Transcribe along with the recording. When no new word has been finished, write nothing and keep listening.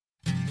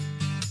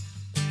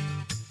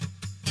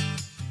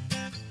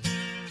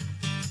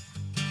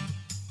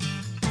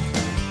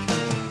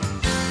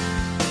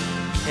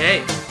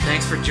Hey,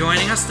 thanks for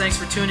joining us. Thanks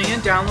for tuning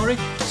in, downloading,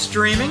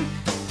 streaming.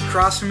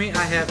 Across from me,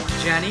 I have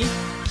Jenny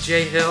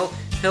J.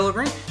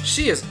 Hillebrand.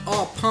 She is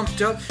all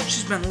pumped up.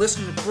 She's been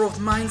listening to Growth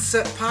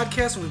Mindset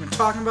podcast, and we've been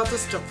talking about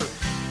this stuff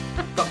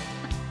for about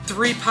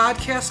 3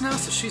 podcasts now,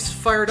 so she's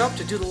fired up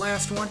to do the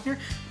last one here.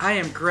 I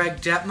am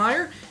Greg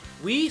Detmeyer.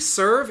 We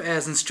serve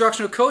as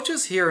instructional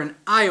coaches here in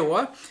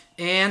Iowa,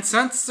 and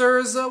since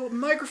there's a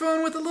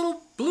microphone with a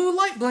little blue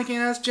light blinking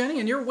at us,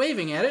 Jenny, and you're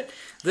waving at it,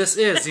 this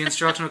is the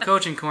Instructional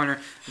Coaching Corner,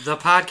 the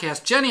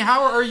podcast. Jenny,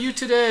 how are you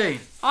today?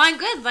 Oh, I'm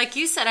good. Like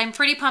you said, I'm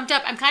pretty pumped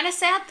up. I'm kind of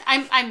sad.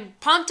 I'm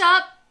pumped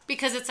up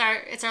because it's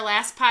our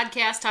last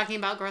podcast talking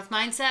about growth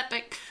mindset,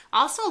 but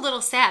also a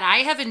little sad. I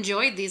have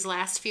enjoyed these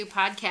last few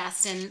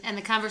podcasts and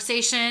the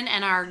conversation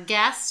and our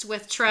guests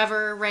with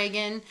Trevor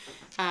Reagan,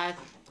 3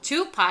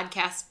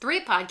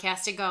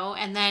 podcasts ago,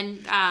 and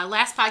then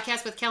last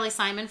podcast with Kelly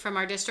Simon from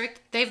our district.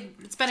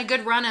 It's been a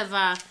good run of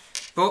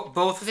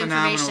both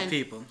phenomenal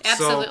people.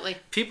 Absolutely. So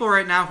people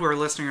right now who are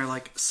listening are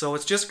like, so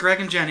it's just Greg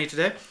and Jenny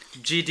today,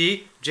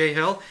 GD, J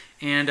Hill,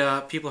 and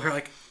people are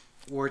like,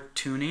 we're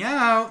tuning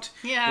out.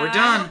 Yeah, we're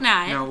done.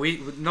 No,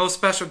 no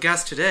special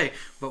guest today,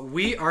 but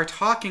we are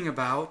talking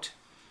about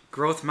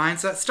growth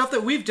mindset, stuff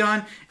that we've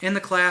done in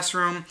the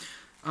classroom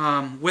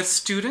with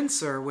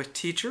students or with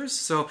teachers.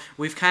 So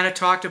we've kind of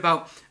talked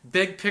about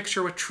big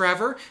picture with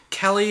Trevor.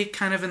 Kelly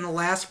kind of in the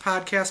last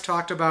podcast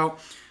talked about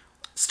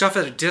stuff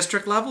at a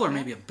district level or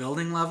maybe a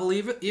building level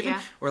even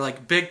Yeah. or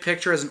like big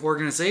picture as an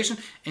organization.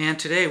 And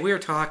today we are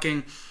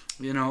talking,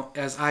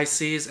 as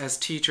ICs, as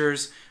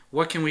teachers,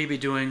 what can we be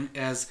doing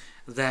as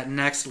that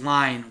next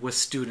line with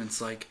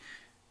students, like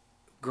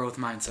growth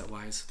mindset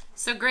wise.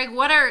 So, Greg,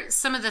 what are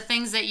some of the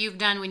things that you've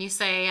done when you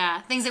say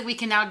things that we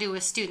can now do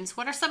with students?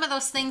 What are some of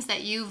those things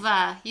that you've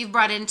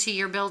brought into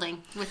your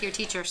building with your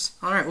teachers?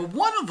 All right. Well,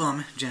 one of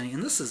them, Jenny,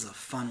 and this is a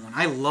fun one.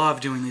 I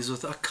love doing these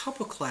with a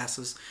couple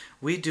classes.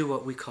 We do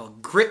what we call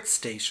grit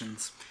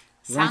stations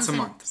once a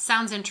month.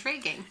 Sounds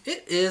intriguing.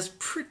 It is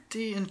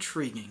pretty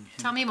intriguing.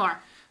 Tell me more.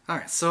 All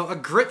right. So a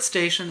grit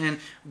station, and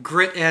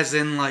grit as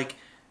in like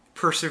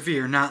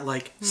persevere, not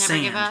like Never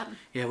sand. give up.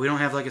 Yeah, we don't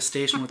have like a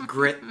station with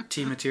grit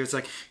tea material. It's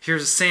like,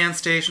 here's a sand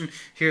station,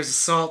 here's a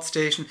salt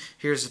station,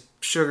 here's a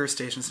sugar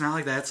station. It's not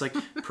like that. It's like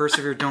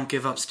persevere, don't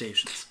give up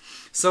stations.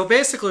 So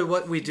basically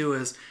what we do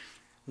is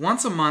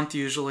once a month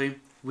usually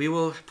we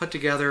will put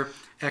together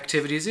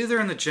activities either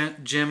in the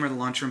gym or the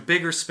lunchroom,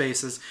 bigger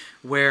spaces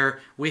where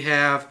we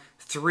have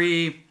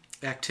 3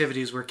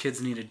 activities where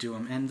kids need to do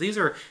them. And these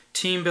are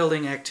team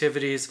building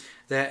activities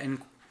that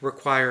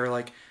require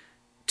like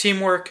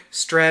teamwork,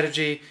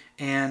 strategy,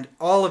 and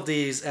all of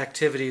these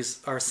activities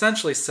are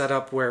essentially set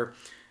up where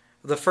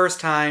the first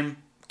time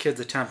kids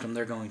attempt them,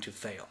 they're going to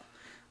fail.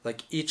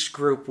 Like each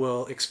group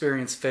will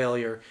experience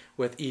failure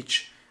with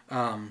each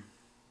activity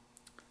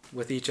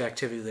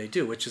they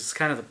do, which is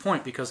kind of the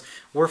point because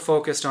we're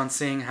focused on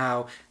seeing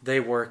how they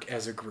work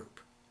as a group.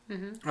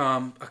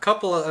 Mm-hmm. A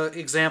couple of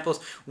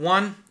examples.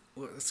 One,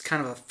 it's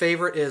kind of a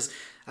favorite, is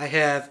I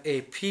have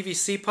a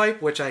PVC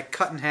pipe, which I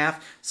cut in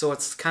half, so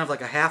it's kind of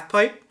like a half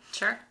pipe.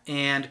 Sure.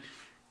 And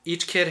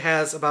each kid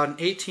has about an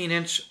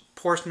 18-inch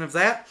portion of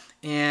that,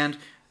 and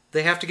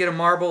they have to get a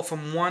marble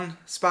from one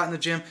spot in the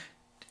gym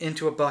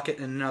into a bucket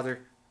in another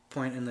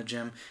point in the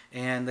gym,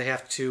 and they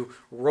have to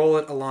roll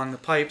it along the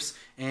pipes,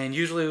 and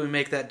usually we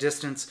make that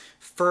distance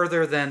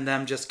further than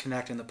them just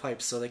connecting the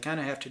pipes. So they kind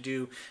of have to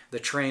do the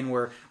train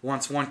where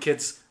once one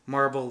kid's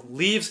marble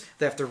leaves,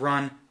 they have to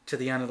run to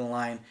the end of the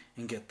line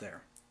and get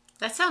there.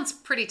 That sounds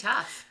pretty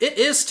tough. It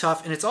is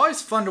tough, and it's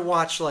always fun to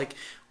watch. Like,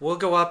 we'll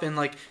go up and,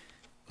 like,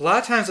 a lot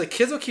of times, like,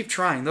 kids will keep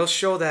trying. They'll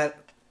show that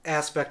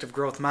aspect of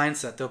growth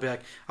mindset. They'll be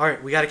like, all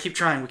right, we got to keep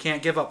trying. We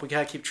can't give up. We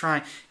got to keep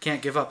trying.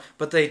 Can't give up.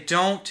 But they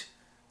don't,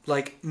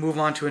 like, move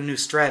on to a new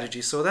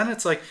strategy. So then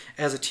it's like,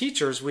 as a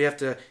teachers, we have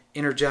to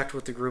interject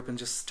with the group and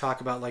just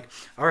talk about, like,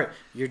 all right,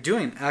 you're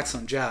doing an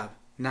excellent job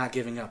not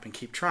giving up and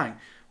keep trying.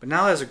 But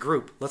now as a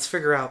group, let's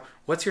figure out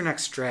what's your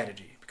next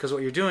strategy. Because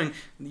what you're doing,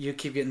 you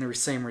keep getting the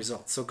same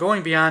results. So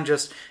going beyond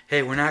just,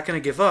 hey, we're not going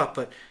to give up,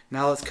 but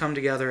now let's come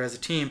together as a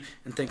team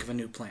and think of a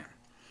new plan.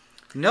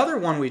 Another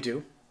one we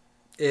do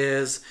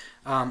is,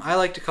 I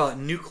like to call it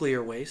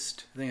nuclear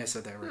waste. I think I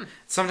said that right.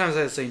 Sometimes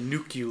I say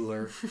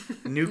nuclear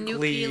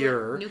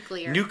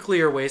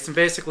waste. And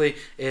basically,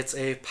 it's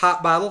a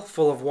pop bottle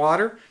full of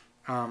water.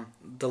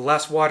 The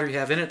less water you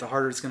have in it, the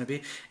harder it's going to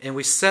be. And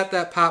we set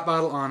that pop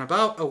bottle on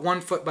about a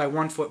 1 foot by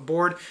 1 foot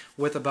board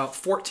with about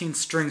 14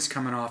 strings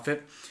coming off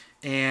it.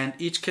 And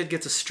each kid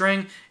gets a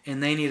string,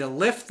 and they need to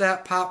lift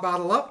that pop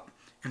bottle up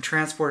and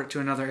transport it to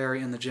another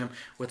area in the gym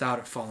without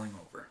it falling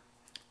over.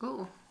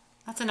 Ooh,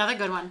 that's another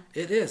good one.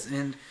 It is.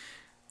 And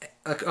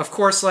of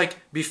course, like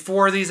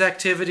before these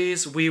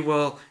activities, we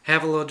will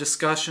have a little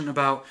discussion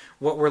about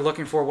what we're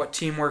looking for, what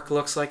teamwork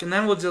looks like, and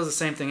then we'll do the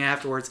same thing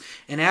afterwards.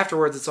 And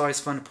afterwards, it's always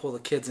fun to pull the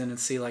kids in and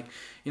see, like,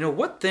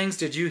 what things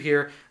did you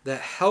hear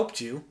that helped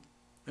you,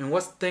 and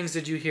what things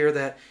did you hear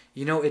that,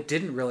 it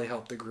didn't really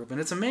help the group.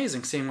 And it's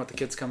amazing seeing what the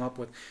kids come up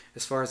with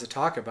as far as to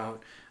talk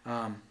about.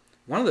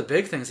 one of the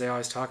big things they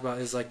always talk about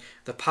is like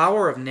the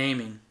power of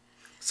naming.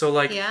 So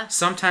like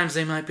sometimes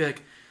they might be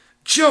like,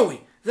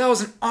 Joey, that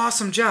was an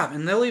awesome job.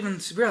 And they'll even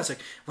realize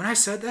like, when I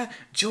said that,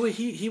 Joey,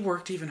 he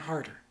worked even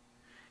harder.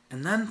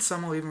 And then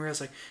some will even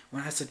realize like,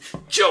 when I said,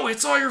 Joey,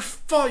 it's all your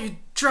fault. You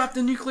dropped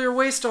the nuclear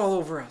waste all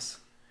over us.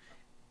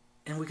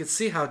 And we could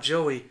see how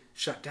Joey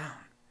shut down.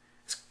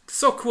 It's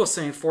so cool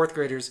seeing fourth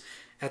graders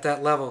at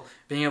that level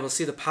being able to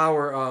see the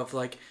power of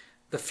like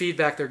the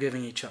feedback they're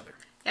giving each other.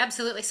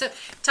 Absolutely. So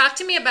talk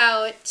to me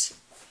about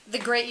the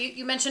grade.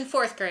 You mentioned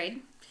fourth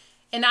grade.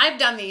 And I've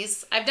done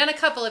these. I've done a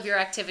couple of your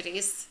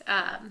activities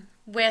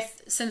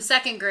with some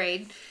second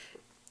grade.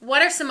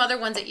 What are some other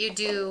ones that you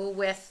do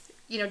with,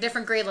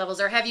 different grade levels?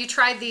 Or have you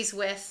tried these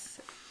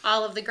with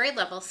all of the grade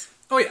levels?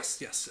 Oh, yes.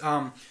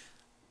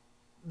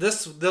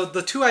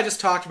 The two I just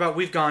talked about,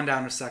 we've gone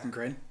down to second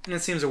grade, and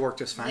it seems to work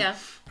just fine.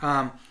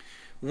 Yeah.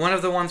 One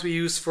of the ones we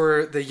use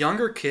for the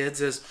younger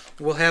kids is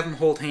we'll have them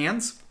hold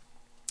hands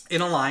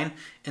in a line,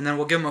 and then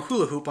we'll give them a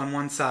hula hoop on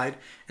one side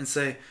and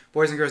say,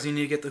 boys and girls, you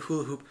need to get the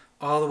hula hoop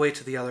all the way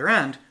to the other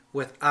end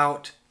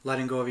without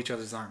letting go of each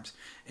other's arms.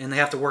 And they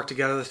have to work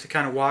together to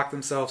kind of walk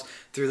themselves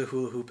through the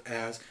hula hoop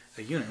as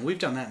a unit. And we've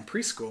done that in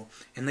preschool,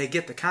 and they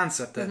get the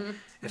concept that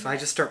if I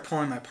just start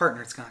pulling my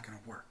partner, it's not going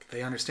to work.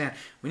 They understand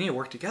we need to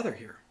work together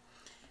here.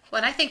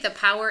 Well, and I think the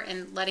power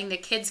in letting the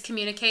kids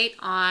communicate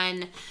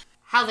on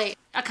how they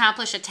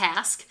accomplish a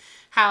task,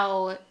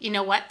 how,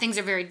 things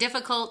are very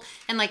difficult.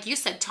 And like you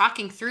said,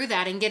 talking through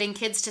that and getting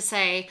kids to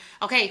say,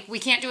 okay, we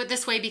can't do it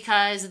this way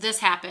because this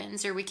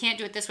happens, or we can't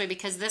do it this way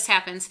because this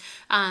happens.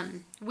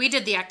 We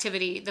did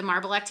the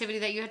marble activity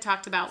that you had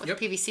talked about with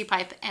PVC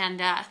pipe.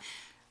 And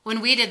when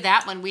we did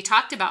that one, we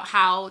talked about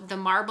how the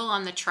marble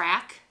on the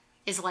track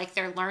is like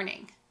they're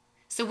learning.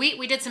 So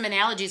we did some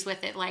analogies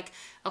with it, like,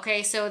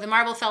 okay, so the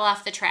marble fell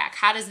off the track.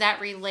 How does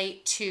that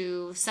relate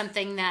to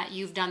something that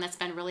you've done that's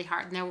been really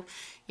hard? And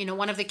there,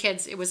 one of the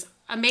kids, it was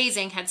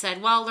amazing, had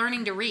said, well,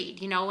 learning to read.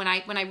 When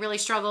I really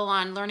struggle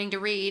on learning to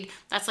read,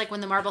 that's like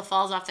when the marble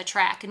falls off the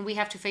track, and we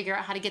have to figure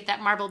out how to get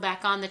that marble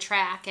back on the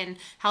track, and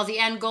how the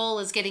end goal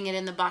is getting it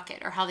in the bucket,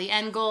 or how the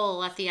end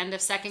goal at the end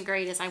of second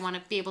grade is I want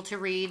to be able to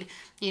read,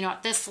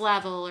 at this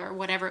level, or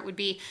whatever it would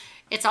be.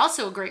 It's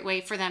also a great way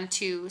for them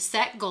to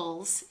set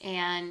goals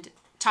and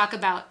talk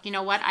about,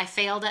 I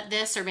failed at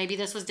this, or maybe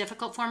this was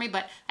difficult for me,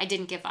 but I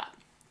didn't give up.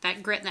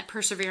 That grit and that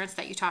perseverance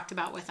that you talked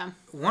about with them.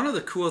 One of the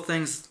cool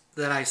things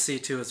that I see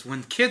too is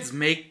when kids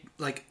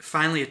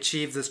finally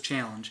achieve this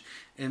challenge,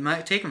 it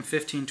might take them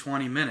 15,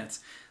 20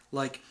 minutes.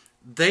 Like,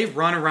 they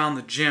run around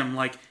the gym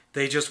like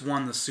they just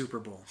won the Super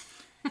Bowl.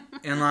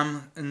 and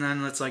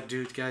then it's like,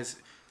 dude, guys,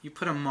 you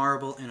put a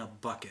marble in a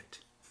bucket.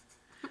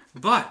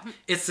 But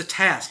it's the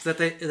task that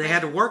they had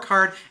to work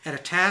hard at a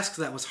task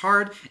that was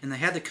hard, and they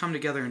had to come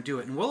together and do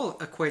it. And we'll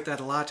equate that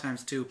a lot of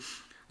times to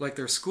like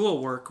their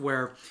schoolwork,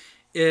 where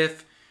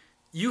if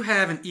you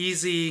have an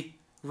easy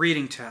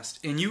reading test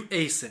and you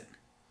ace it,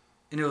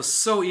 and it was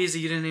so easy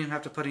you didn't even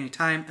have to put any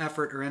time,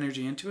 effort, or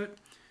energy into it,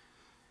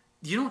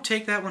 you don't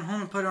take that one home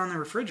and put it on the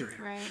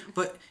refrigerator. Right.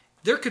 But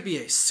there could be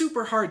a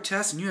super hard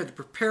test, and you had to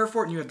prepare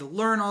for it, and you had to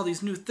learn all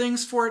these new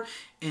things for it,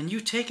 and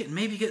you take it and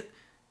maybe get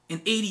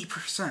an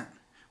 80%.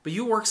 But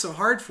you work so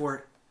hard for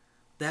it,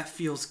 that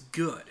feels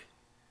good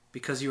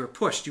because you were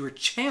pushed. You were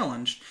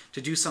challenged to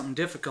do something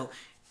difficult,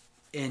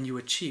 and you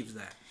achieved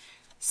that.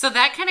 So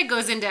that kind of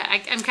goes into,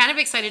 I'm kind of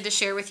excited to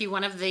share with you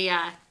one of the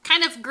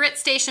kind of grit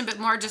station, but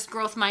more just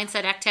growth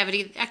mindset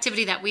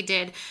activity that we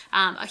did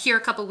here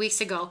a couple weeks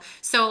ago.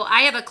 So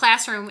I have a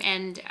classroom,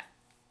 and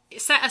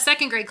a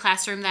second grade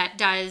classroom that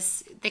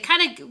they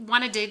kind of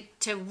wanted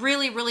to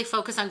really, really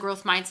focus on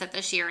growth mindset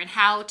this year and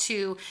how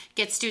to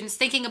get students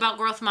thinking about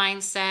growth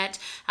mindset.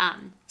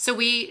 So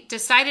we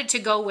decided to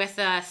go with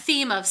a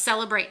theme of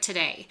Celebrate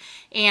Today.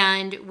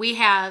 And we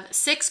have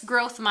 6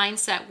 growth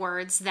mindset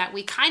words that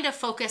we kind of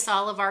focus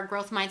all of our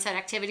growth mindset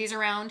activities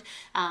around.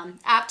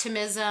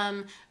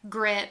 Optimism,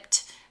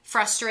 grit,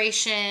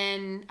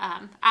 frustration,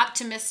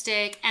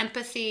 optimistic,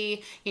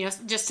 empathy,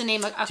 just to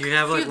name a few. Do you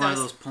have like one of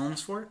those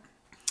poems for it?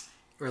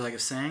 Or like a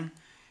saying?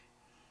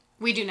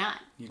 We do not.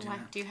 You do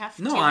not. Do you have?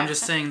 No, I'm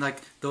just saying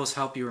like those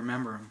help you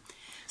remember them.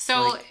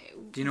 So,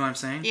 do you know what I'm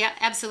saying? Yeah,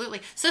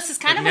 absolutely. So this is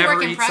kind of a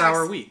work in progress. Never eat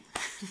sour wheat.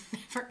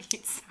 Never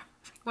eat sour.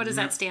 What does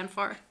that stand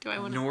for? Do I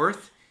want to?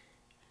 North,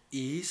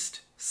 east,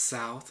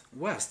 south,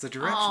 west. The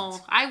directions.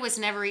 Oh, I was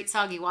never eat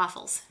soggy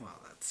waffles. Well,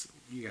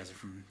 you guys are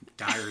from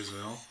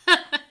Dyersville.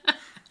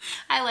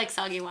 I like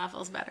soggy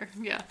waffles better.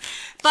 Yeah.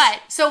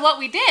 But so what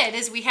we did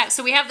is we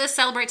have this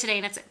Celebrate Today,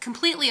 and it's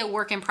completely a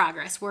work in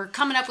progress. We're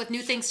coming up with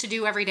new things to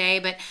do every day,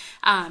 but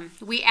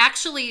we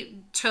actually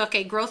took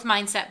a growth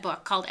mindset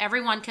book called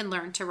Everyone Can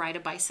Learn to Ride a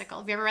Bicycle.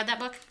 Have you ever read that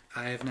book?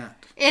 I have not.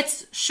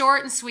 It's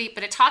short and sweet,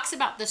 but it talks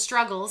about the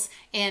struggles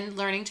in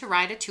learning to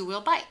ride a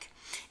 2-wheel bike.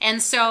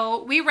 And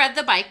so we read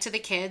the bike to the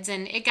kids,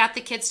 and it got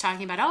the kids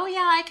talking about, oh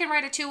yeah, I can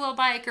ride a 2-wheel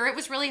bike, or it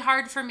was really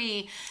hard for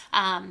me.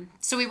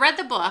 So we read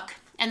the book,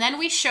 and then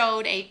we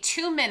showed a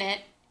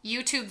 2-minute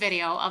YouTube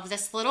video of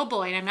this little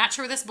boy, and I'm not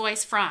sure where this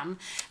boy's from,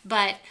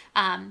 but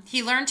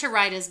he learned to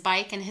ride his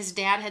bike, and his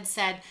dad had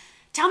said,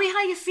 tell me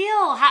how you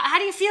feel. How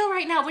do you feel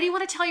right now? What do you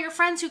want to tell your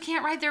friends who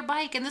can't ride their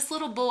bike? And this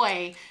little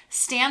boy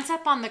stands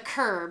up on the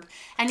curb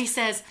and he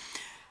says,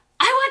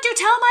 I want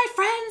to tell my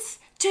friends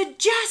to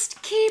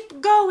just keep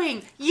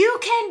going. You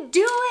can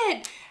do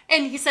it.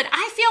 And he said,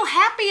 I feel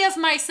happy of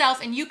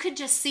myself. And you could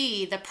just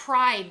see the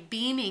pride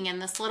beaming in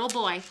this little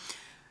boy.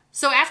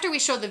 So after we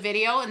showed the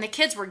video and the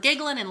kids were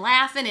giggling and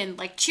laughing and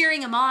like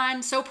cheering him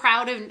on, so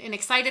proud and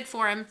excited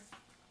for him,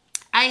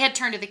 I had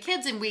turned to the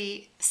kids and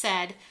we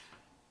said,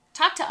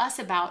 talk to us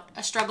about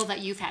a struggle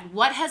that you've had.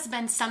 What has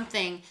been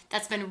something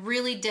that's been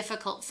really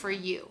difficult for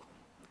you?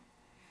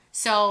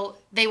 So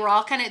they were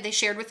all they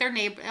shared with their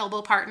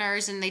elbow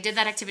partners and they did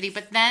that activity.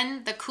 But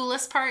then the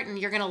coolest part, and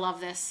you're going to love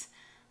this,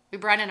 we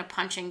brought in a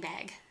punching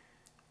bag.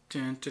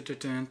 Dun, dun, dun,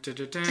 dun, dun,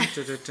 dun,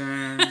 dun,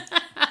 dun.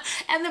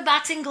 And the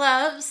boxing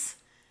gloves.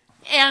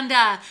 And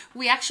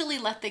we actually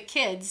let the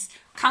kids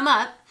come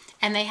up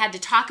and they had to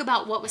talk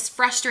about what was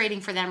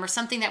frustrating for them or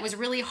something that was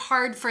really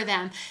hard for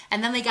them.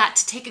 And then they got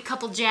to take a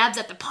couple jabs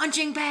at the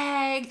punching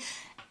bag.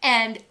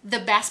 And the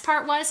best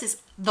part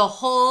is the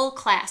whole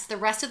class, the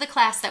rest of the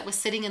class that was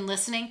sitting and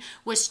listening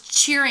was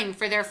cheering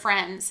for their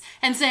friends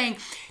and saying,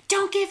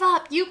 don't give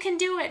up, you can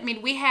do it. I mean,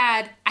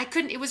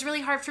 it was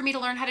really hard for me to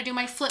learn how to do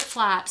my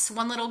flip-flops.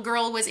 One little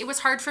girl it was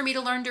hard for me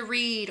to learn to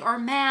read or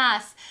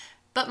math.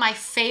 But my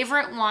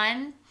favorite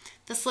one,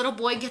 this little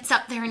boy gets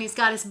up there and he's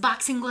got his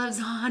boxing gloves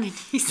on and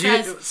he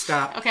says...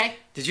 Stop. Okay.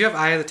 Did you have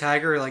Eye of the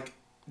Tiger,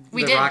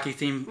 we did. Rocky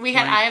theme? We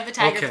had Eye of the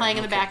Tiger playing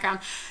in the background.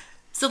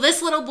 So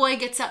this little boy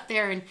gets up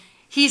there and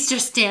he's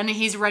just standing.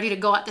 He's ready to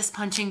go at this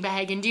punching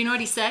bag. And do you know what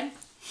he said?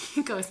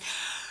 He goes,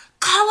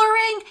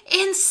 coloring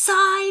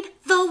inside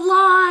the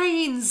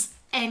lines.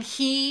 And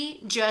he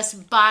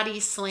just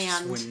body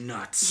slammed. Just went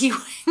nuts. He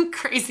went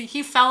crazy.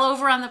 He fell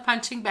over on the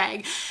punching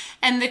bag.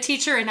 And the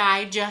teacher and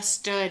I just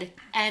stood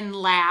and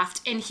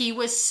laughed. And he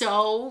was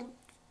so...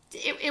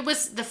 It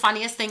was the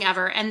funniest thing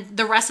ever. And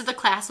the rest of the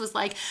class was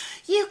like,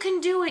 you can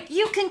do it.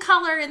 You can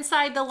color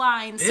inside the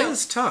lines. It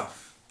is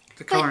tough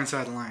to color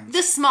inside the lines.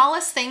 The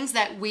smallest things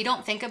that we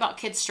don't think about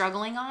kids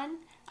struggling on,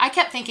 I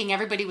kept thinking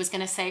everybody was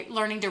going to say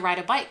learning to ride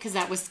a bike because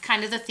that was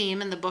kind of the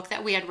theme in the book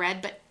that we had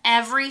read. But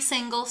every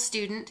single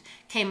student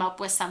came up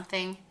with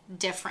something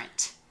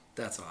different.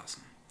 That's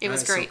awesome. It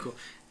was great. So cool.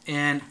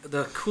 And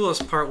the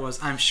coolest part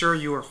was, I'm sure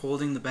you were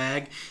holding the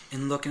bag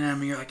and looking at him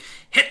and you're like,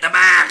 hit the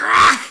bag,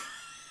 Rock!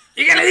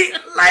 You're gonna eat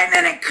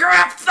lightning and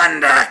crap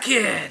thunder,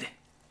 kid!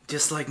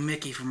 Just like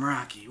Mickey from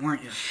Rocky,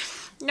 weren't you?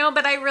 No,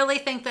 but I really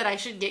think that I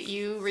should get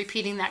you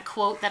repeating that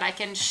quote that I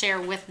can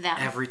share with them.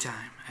 Every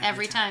time.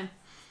 Every time.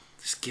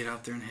 Just get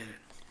out there and hit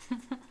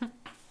it.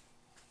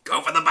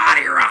 Go for the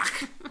body,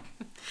 Rock!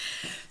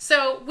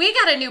 So we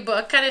got a new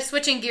book, kind of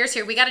switching gears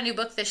here. We got a new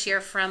book this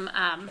year from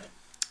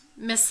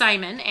Miss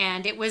Simon,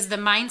 and it was the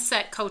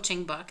Mindset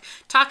Coaching book.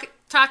 Talk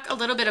a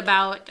little bit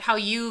about how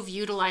you've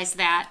utilized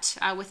that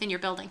within your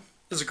building.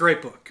 It's a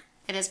great book.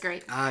 It is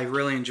great. I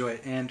really enjoy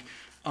it, and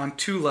on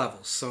two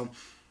levels. So,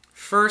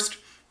 first,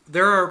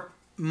 there are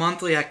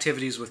monthly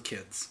activities with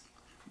kids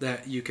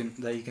that you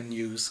can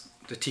use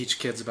to teach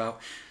kids about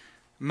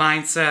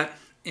mindset,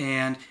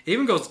 and it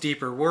even goes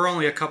deeper. We're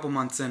only a couple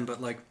months in,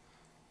 but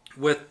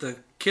with the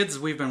kids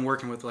we've been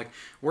working with,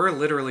 we're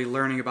literally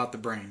learning about the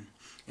brain,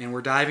 and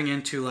we're diving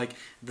into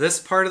this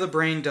part of the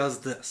brain does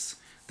this.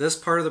 This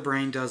part of the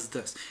brain does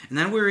this. And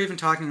then we were even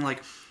talking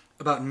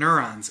about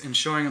neurons and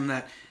showing them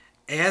that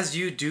as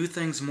you do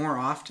things more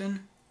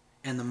often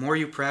and the more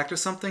you practice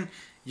something,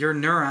 your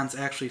neurons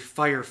actually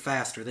fire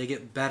faster. They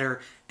get better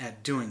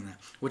at doing that,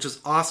 which is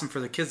awesome for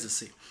the kids to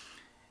see.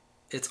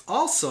 It's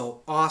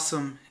also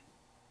awesome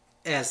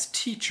as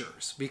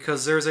teachers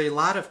because there's a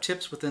lot of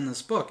tips within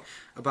this book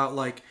about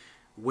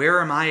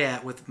where am I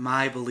at with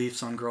my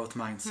beliefs on growth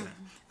mindset.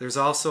 Mm-hmm. There's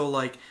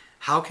also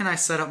how can I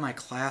set up my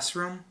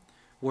classroom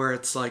where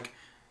it's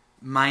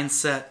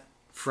mindset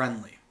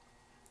friendly,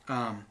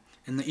 and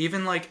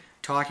even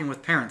talking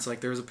with parents.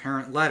 There's a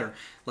parent letter.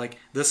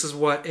 This is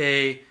what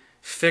a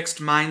fixed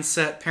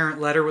mindset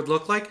parent letter would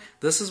look like.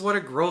 This is what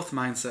a growth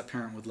mindset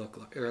parent would look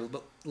like, or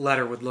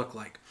letter would look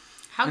like.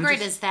 How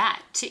great is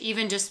that to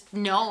even just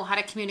know how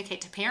to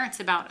communicate to parents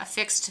about a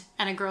fixed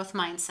and a growth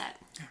mindset?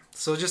 Yeah.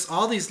 So just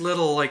all these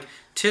little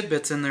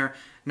tidbits in there,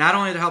 not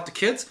only to help the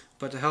kids,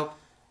 but to help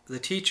the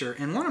teacher.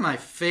 And one of my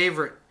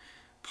favorite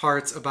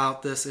parts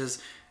about this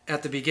is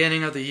at the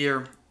beginning of the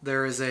year,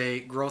 there is a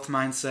growth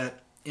mindset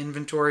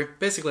inventory,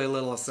 basically a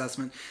little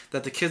assessment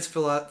that the kids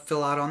fill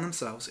out on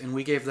themselves, and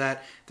we gave that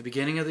at the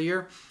beginning of the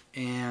year,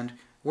 and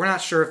we're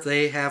not sure if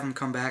they have them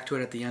come back to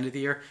it at the end of the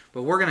year,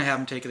 but we're going to have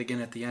them take it again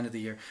at the end of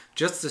the year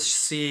just to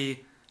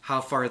see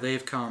how far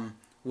they've come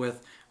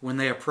with when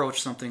they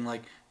approach something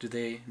do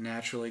they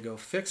naturally go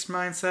fixed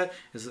mindset,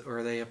 or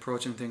are they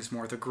approaching things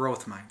more with a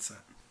growth mindset?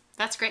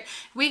 That's great.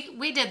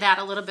 We did that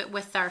a little bit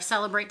with our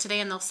Celebrate Today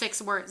and those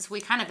 6 words.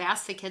 We kind of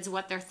asked the kids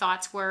what their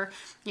thoughts were.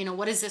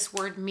 What does this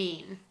word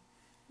mean?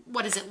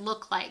 what does it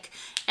look like?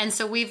 And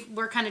so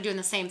we're kind of doing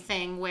the same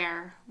thing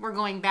where we're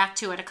going back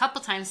to it a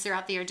couple times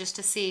throughout the year just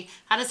to see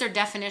how does their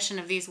definition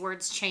of these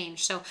words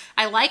change. So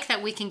I like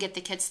that we can get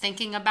the kids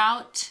thinking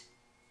about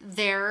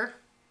their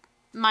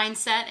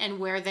mindset and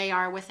where they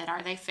are with it.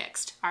 Are they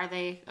fixed? Are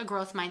they a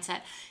growth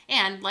mindset?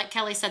 And like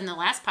Kelly said in the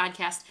last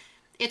podcast,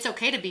 it's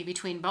okay to be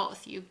between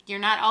both. You're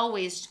not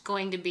always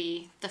going to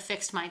be the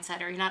fixed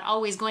mindset, or you're not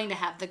always going to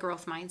have the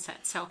growth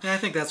mindset. So, and I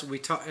think that's what we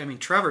talk. I mean,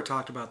 Trevor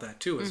talked about that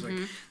too. Is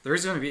like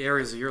there's going to be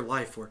areas of your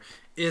life where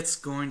it's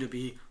going to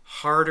be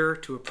harder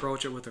to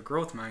approach it with a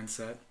growth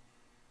mindset,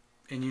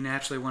 and you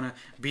naturally want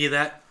to be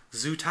that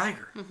zoo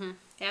tiger.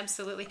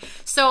 Absolutely.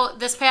 So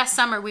this past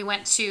summer we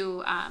went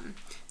to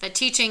the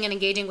Teaching and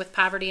Engaging with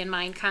Poverty in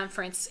Mind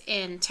conference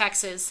in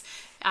Texas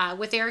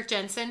with Eric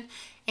Jensen.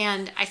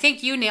 And I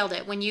think you nailed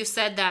it when you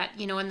said that,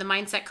 in the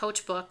Mindset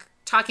Coach book,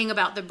 talking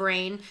about the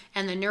brain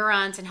and the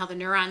neurons and how the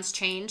neurons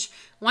change.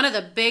 One of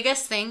the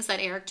biggest things that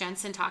Eric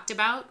Jensen talked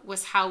about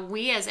was how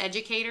we as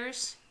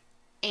educators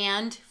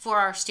and for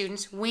our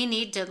students, we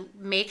need to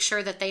make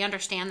sure that they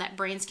understand that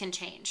brains can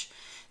change.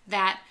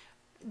 That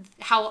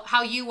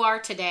how you are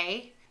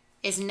today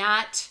is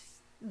not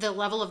the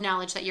level of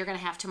knowledge that you're going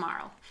to have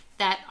tomorrow.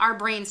 That our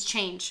brains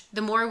change.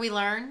 The more we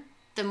learn,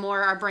 the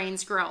more our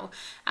brains grow.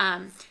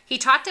 He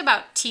talked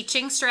about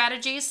teaching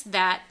strategies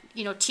that,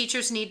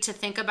 teachers need to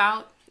think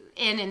about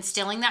in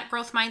instilling that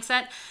growth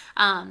mindset.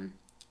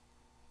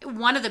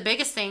 One of the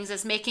biggest things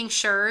is making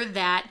sure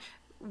that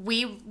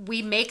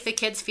we make the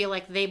kids feel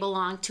like they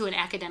belong to an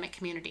academic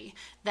community.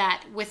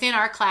 That within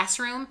our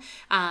classroom,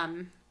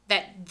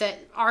 that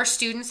our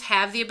students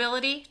have the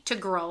ability to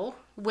grow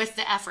with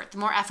the effort. The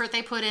more effort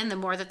they put in, the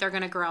more that they're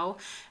going to grow.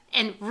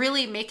 And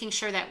really making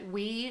sure that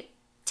we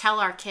tell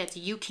our kids,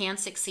 you can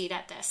succeed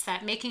at this.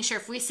 That making sure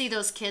if we see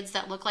those kids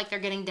that look like they're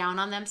getting down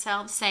on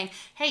themselves, saying,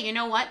 hey, you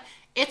know what?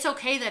 It's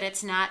okay that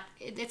it's not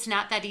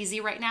that easy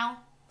right now.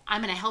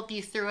 I'm going to help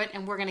you through it,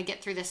 and we're going to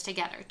get through this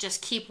together.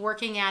 Just keep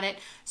working at it.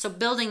 So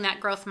building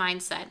that growth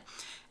mindset.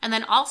 And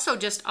then also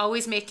just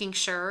always making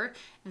sure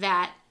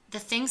that the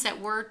things that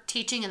we're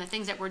teaching and the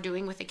things that we're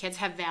doing with the kids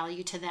have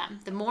value to them.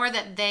 The more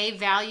that they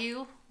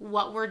value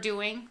what we're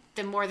doing,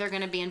 the more they're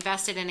going to be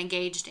invested and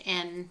engaged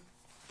in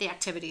the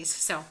activities.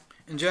 So.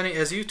 And Jenny,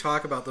 as you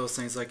talk about those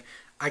things, like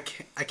I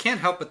can't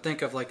help but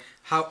think of like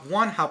how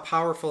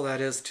powerful that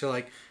is to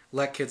like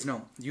let kids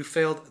know you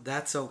failed,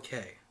 that's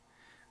okay.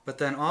 But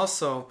then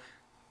also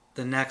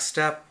the next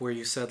step where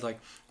you said like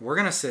we're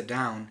gonna sit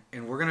down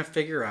and we're gonna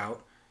figure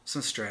out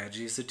some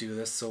strategies to do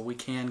this so we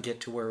can get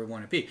to where we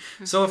want to be.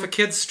 So if a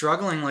kid's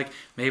struggling, like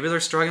maybe they're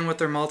struggling with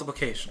their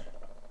multiplication,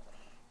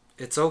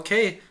 it's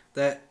okay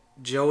that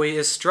Joey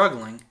is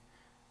struggling.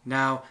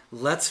 Now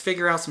let's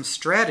figure out some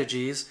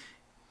strategies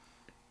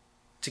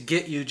to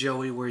get you,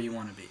 Joey, where you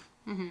want to be.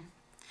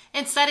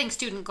 And setting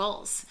student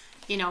goals.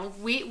 We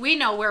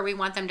know where we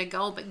want them to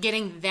go, but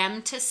getting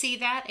them to see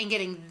that and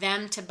getting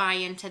them to buy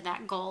into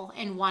that goal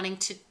and wanting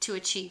to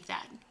achieve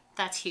that,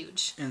 that's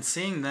huge. And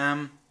seeing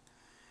them,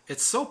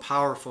 it's so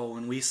powerful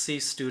when we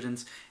see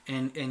students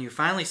and you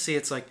finally see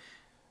it's like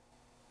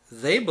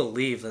they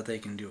believe that they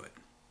can do it.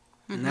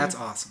 And that's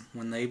awesome.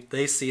 When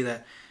they see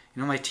that,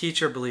 my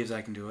teacher believes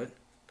I can do it,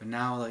 but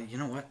now, like, you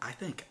know what? I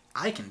think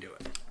I can do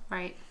it.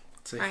 Right.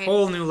 It's a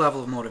whole new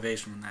level of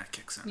motivation when that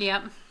kicks in.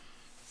 Yep.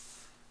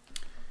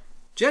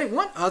 Jenny,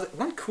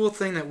 one cool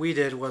thing that we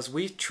did was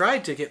we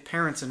tried to get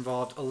parents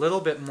involved a little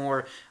bit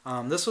more.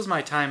 This was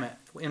my time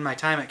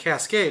at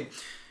Cascade.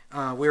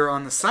 We were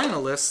on the SINA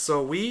list,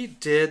 so we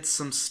did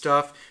some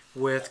stuff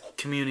with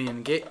community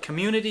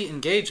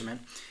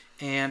engagement.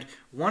 And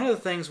one of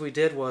the things we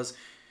did was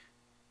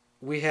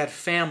we had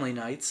family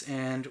nights,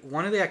 and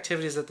one of the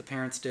activities that the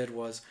parents did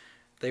was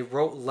they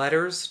wrote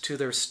letters to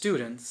their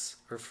students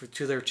or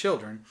to their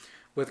children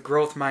with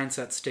growth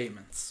mindset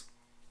statements.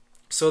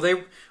 So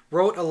they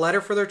wrote a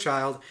letter for their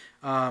child,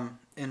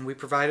 and we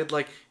provided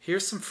like,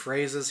 here's some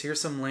phrases,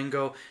 here's some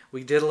lingo.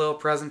 We did a little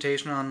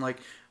presentation on like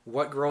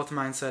what growth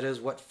mindset is,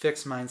 what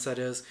fixed mindset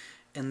is,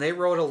 and they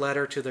wrote a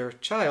letter to their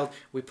child.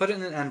 We put it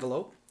in an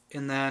envelope,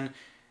 and then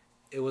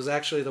it was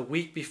actually the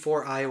week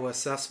before Iowa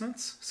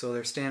assessments, so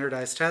their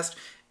standardized test,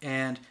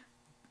 and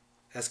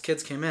as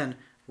kids came in,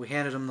 we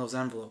handed them those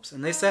envelopes.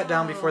 And they sat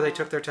down before they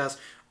took their test,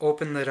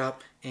 opened it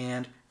up,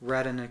 and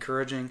read an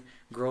encouraging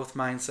growth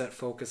mindset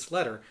focused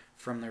letter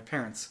from their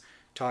parents,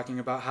 talking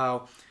about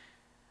how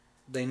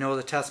they know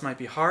the test might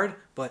be hard,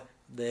 but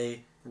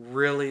they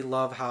really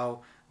love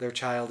how their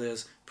child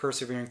is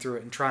persevering through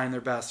it and trying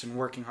their best and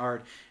working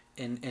hard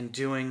and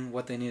doing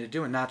what they need to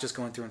do and not just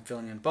going through and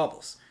filling in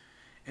bubbles.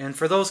 And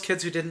for those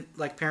kids who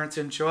parents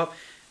didn't show up,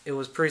 it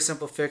was pretty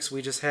simple fix.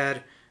 We just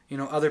had,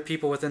 other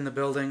people within the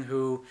building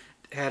who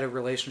had a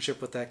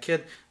relationship with that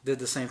kid, did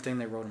the same thing.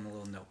 They wrote him a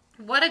little note.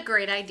 What a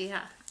great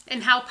idea.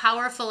 And how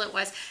powerful it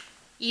was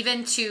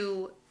even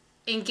to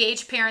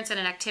engage parents in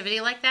an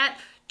activity like that,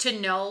 to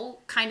know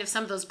kind of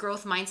some of those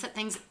growth mindset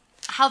things,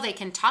 how they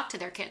can talk to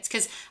their kids.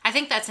 Because I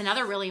think that's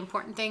another really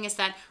important thing, is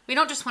that we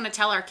don't just want to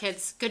tell our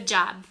kids, good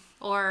job.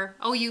 or,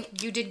 oh, you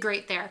did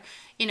great there.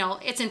 You know,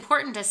 it's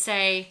important to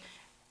say,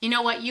 you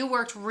know what, you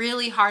worked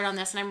really hard on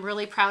this and I'm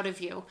really proud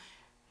of you.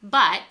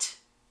 But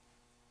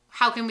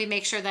how can we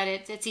make sure that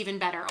it's even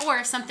better? Or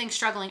if something's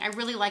struggling, I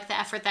really like the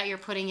effort that you're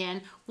putting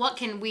in. What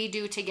can we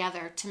do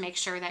together to make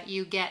sure that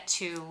you get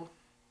to,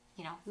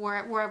 you know,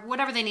 where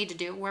whatever they need to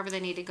do, wherever they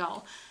need to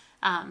go,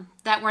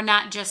 that we're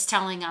not just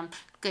telling them,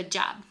 good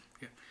job.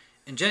 Yeah.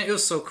 And Jenny, it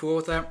was so cool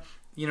with that.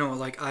 You know,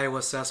 like Iowa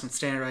assessment,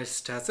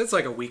 standardized tests, it's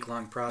like a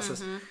week-long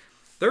process. Mm-hmm.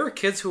 There were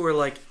kids who were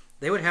like,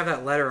 they would have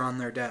that letter on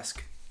their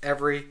desk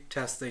every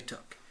test they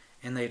took,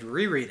 and they'd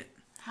reread it.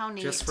 How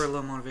neat. Just for a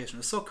little motivation.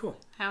 It's so cool.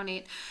 How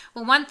neat.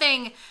 Well, one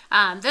thing,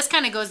 this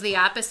kind of goes the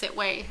opposite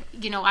way.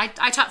 You know, I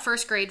taught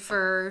first grade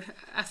for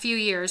a few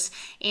years,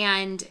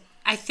 and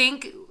I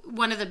think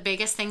one of the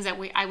biggest things that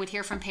I would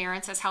hear from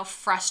parents is how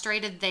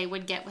frustrated they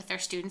would get with their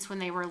students when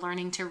they were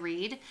learning to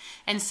read.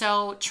 And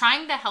so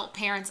trying to help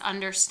parents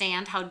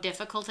understand how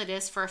difficult it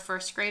is for a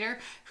first grader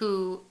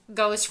who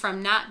goes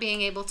from not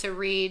being able to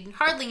read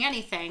hardly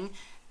anything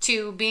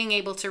to being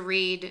able to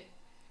read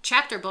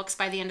chapter books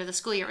by the end of the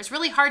school year. It was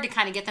really hard to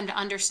kind of get them to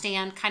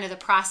understand kind of the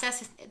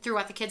process through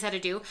what the kids had to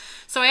do.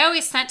 So I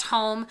always sent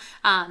home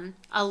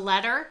a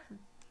letter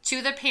to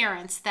the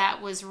parents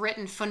that was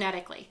written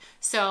phonetically.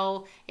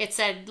 So it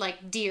said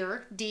like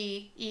dear,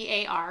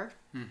 D-E-A-R,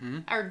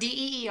 or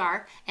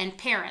D-E-E-R, and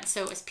parents.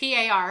 So it was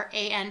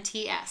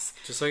P-A-R-A-N-T-S.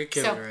 Just like a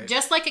kid would write.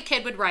 Just like a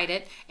kid would write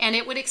it. And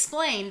it would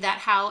explain that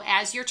how,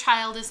 as your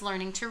child is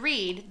learning to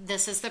read,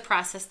 this is the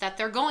process that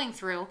they're going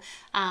through,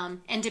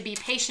 and to be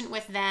patient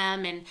with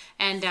them,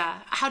 and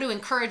how to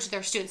encourage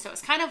their students. So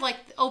it's kind of like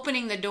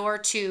opening the door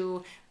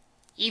to,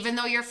 even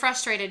though you're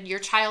frustrated, your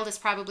child is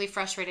probably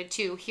frustrated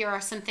too. Here are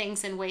some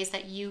things and ways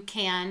that you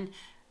can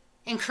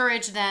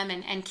encourage them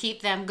and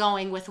keep them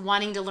going with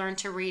wanting to learn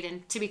to read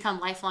and to become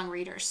lifelong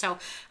readers. So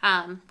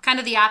kind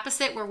of the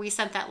opposite, where we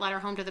sent that letter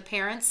home to the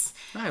parents.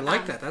 I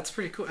like that. That's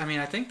pretty cool. I mean,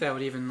 I think that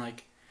would even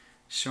like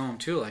show them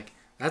too. Like,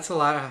 that's a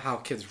lot of how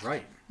kids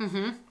write.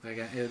 Mm-hmm. Like,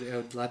 it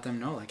would let them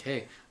know, like,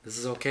 hey, this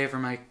is okay for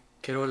my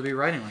kiddo to be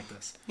writing like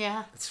this.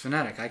 Yeah. It's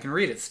phonetic. I can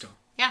read it still.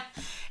 Yeah.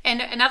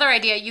 And another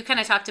idea, you kind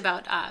of talked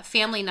about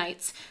family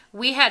nights.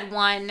 We had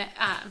one,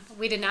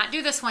 we did not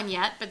do this one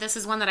yet, but this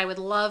is one that I would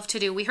love to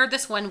do. We heard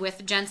this one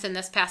with Jensen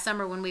this past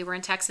summer when we were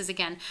in Texas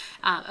again,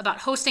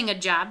 about hosting a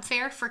job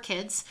fair for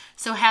kids.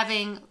 So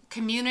having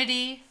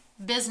community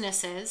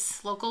businesses,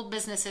 local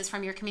businesses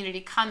from your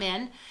community come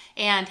in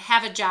and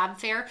have a job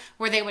fair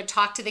where they would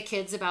talk to the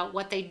kids about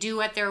what they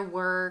do at their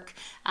work.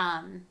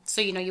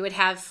 So, you know, you would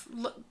have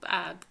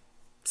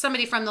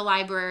somebody from the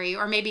library,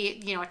 or maybe,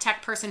 you know, a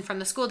tech person from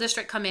the school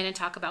district come in and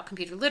talk about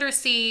computer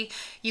literacy.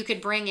 You could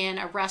bring in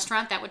a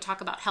restaurant that would talk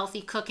about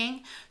healthy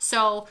cooking.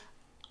 So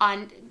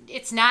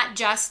it's not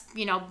just,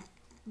 you know,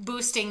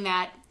 boosting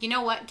that, you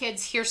know what,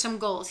 kids, here's some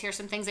goals, here's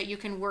some things that you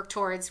can work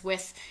towards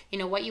with, you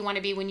know, what you want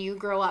to be when you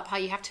grow up, how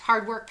you have to,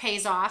 hard work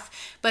pays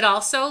off, but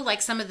also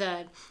like some of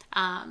the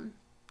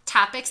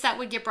topics that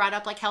would get brought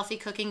up, like healthy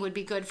cooking, would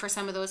be good for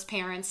some of those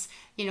parents,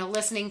 you know,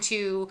 listening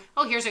to,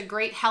 oh, here's a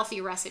great healthy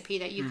recipe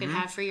that you can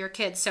have for your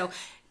kids. So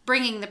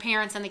bringing the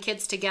parents and the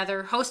kids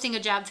together, hosting a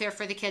job fair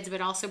for the kids,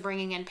 but also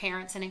bringing in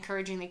parents and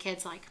encouraging the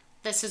kids, like,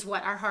 this is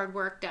what our hard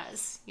work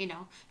does, you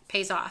know,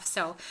 pays off.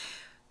 So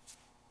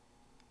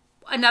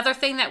another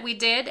thing that we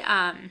did,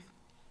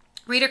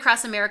 Read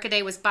Across America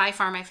Day was by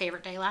far my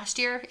favorite day last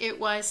year. It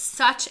was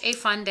such a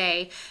fun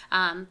day,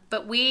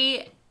 but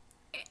we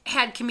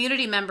had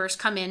community members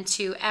come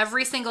into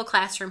every single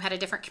classroom, had a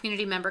different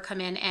community member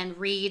come in and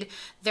read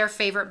their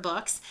favorite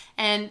books.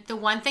 And the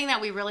one thing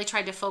that we really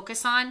tried to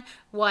focus on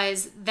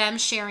was them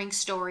sharing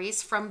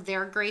stories from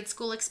their grade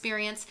school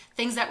experience,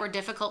 things that were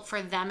difficult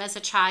for them as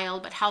a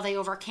child, but how they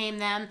overcame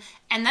them.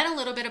 And then a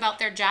little bit about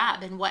their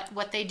job and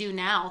what they do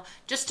now,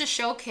 just to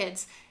show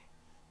kids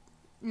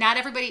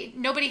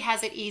nobody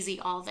has it easy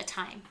all the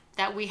time.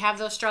 That we have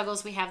those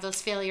struggles, we have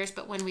those failures,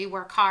 but when we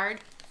work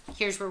hard,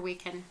 here's where we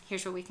can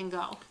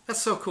go.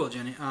 That's so cool,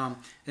 Jenny. And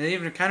it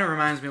even kind of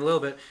reminds me a little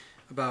bit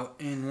about,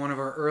 in one of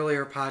our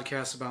earlier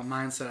podcasts about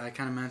mindset, I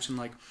kind of mentioned,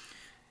 like,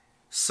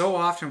 so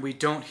often we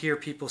don't hear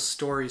people's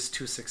stories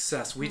to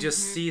success. We just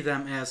see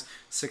them as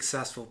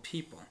successful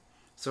people.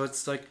 So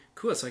it's like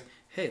cool. It's like,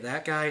 hey,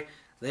 that guy,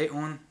 they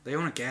own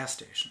a gas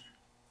station,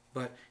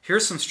 but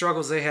here's some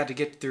struggles they had to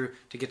get through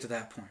to get to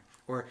that point.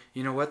 Or,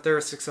 you know what, they're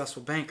a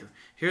successful banker.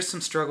 Here's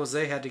some struggles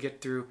they had to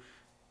get through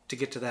to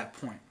get to that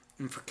point.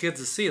 And for kids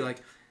to see, like,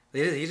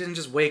 he didn't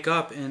just wake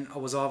up and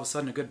was all of a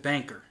sudden a good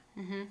banker.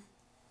 Mm-hmm.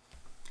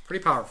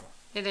 Pretty powerful.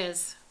 It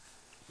is.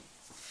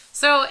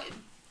 So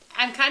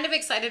I'm kind of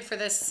excited for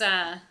this.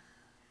 I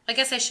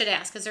guess I should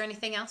ask, is there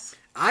anything else?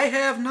 I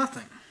have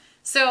nothing.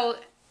 So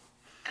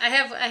I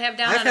have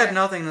down. I've had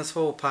nothing this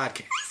whole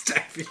podcast, I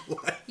feel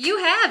like. You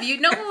have.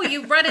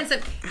 You brought in some.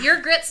 Your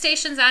grit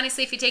stations,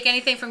 honestly, if you take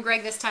anything from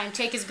Greg this time,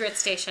 take his grit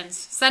stations.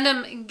 Send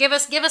him, give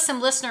us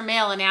some listener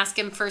mail and ask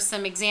him for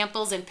some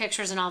examples and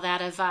pictures and all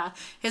that of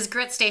his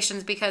grit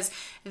stations, because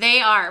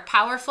they are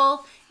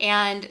powerful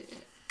and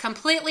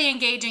completely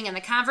engaging, and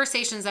the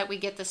conversations that we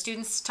get the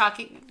students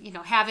talking,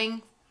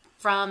 having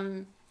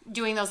from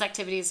doing those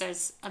activities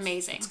is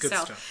amazing. It's good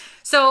stuff.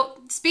 So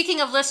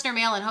speaking of listener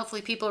mail, and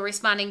hopefully people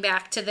responding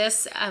back to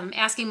this,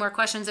 asking more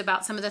questions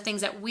about some of the things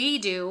that we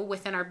do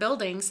within our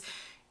buildings,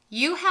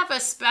 you have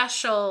a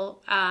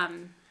special I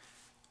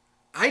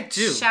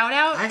do. Shout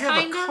out. I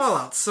have a call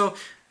out. So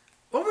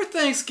over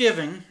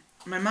Thanksgiving,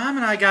 my mom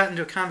and I got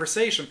into a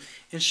conversation,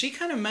 and she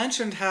kind of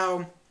mentioned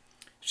how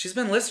she's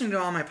been listening to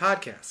all my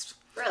podcasts.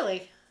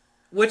 Really?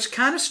 Which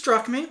kind of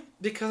struck me,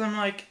 because I'm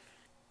like,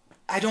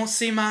 I don't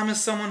see Mom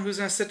as someone who's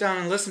going to sit down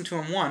and listen to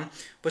him, one.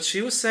 But she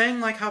was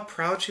saying, like, how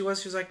proud she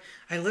was. She was like,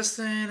 I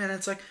listen, and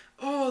it's like,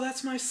 oh,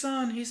 that's my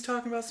son. He's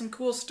talking about some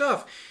cool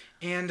stuff.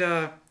 And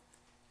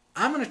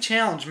I'm going to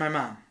challenge my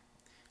mom,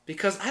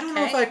 because I don't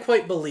know if I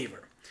quite believe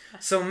her.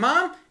 So,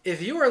 Mom,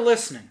 if you are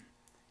listening,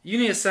 you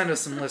need to send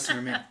us some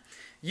listener mail.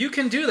 You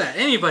can do that.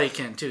 Anybody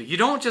can, too. You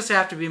don't just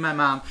have to be my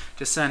mom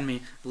to send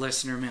me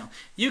listener mail.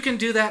 You can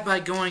do that by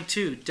going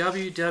to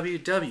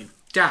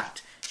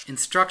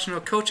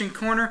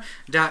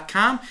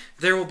www.instructionalcoachingcorner.com.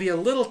 There will be a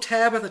little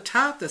tab at the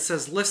top that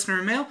says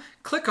listener mail.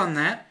 Click on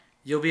that.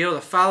 You'll be able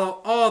to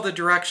follow all the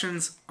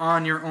directions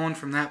on your own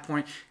from that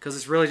point, because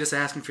it's really just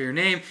asking for your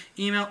name,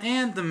 email,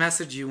 and the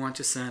message you want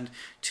to send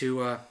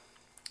to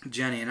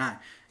Jenny and I.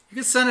 You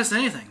can send us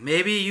anything.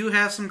 Maybe you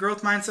have some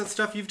growth mindset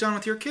stuff you've done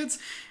with your kids.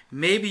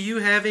 Maybe you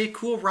have a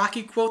cool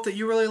Rocky quote that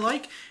you really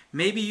like.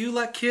 Maybe you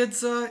let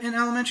kids in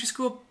elementary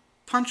school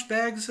punch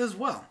bags as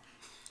well.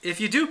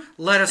 If you do,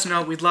 let us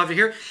know. We'd love to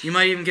hear it. You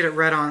might even get it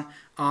read on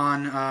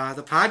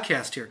the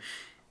podcast here.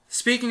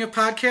 Speaking of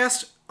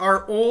podcasts,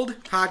 our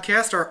old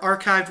podcasts, our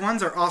archived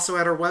ones, are also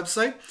at our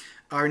website.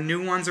 Our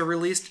new ones are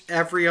released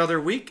every other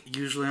week,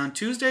 usually on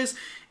Tuesdays.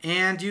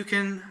 And you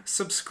can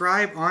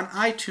subscribe on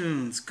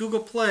iTunes,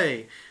 Google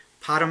Play,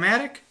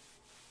 Podomatic,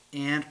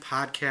 and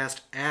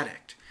Podcast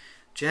Addict.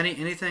 Jenny,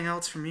 anything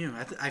else from you?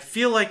 I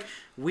feel like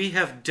we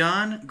have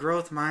done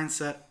growth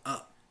mindset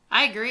up.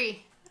 I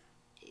agree.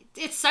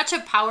 It's such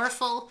a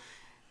powerful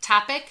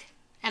topic,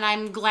 and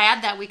I'm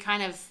glad that we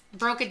kind of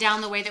broke it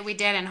down the way that we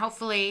did, and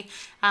hopefully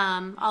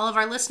all of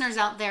our listeners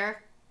out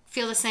there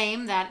feel the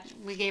same, that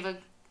we gave a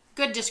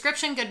good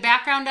description, good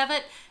background of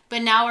it,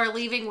 but now are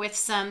leaving with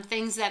some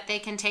things that they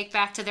can take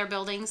back to their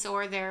buildings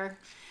or their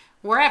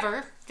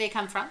wherever they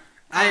come from.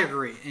 I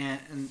agree,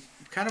 and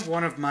kind of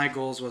one of my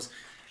goals was,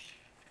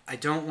 I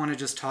don't want to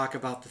just talk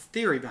about the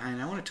theory behind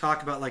it. I want to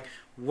talk about, like,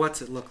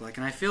 what's it look like.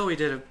 And I feel we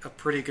did a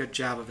pretty good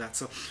job of that.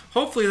 So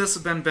hopefully this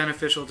has been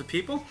beneficial to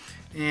people.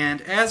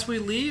 And as we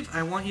leave,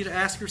 I want you to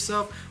ask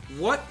yourself,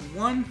 what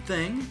one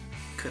thing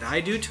could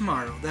I do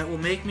tomorrow that will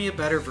make me a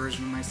better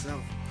version of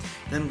myself?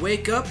 Then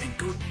wake up and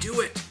go do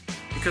it.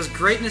 Because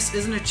greatness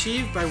isn't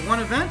achieved by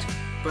one event,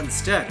 but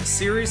instead a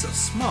series of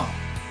small,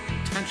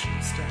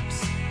 intentional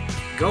steps.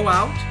 Go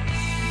out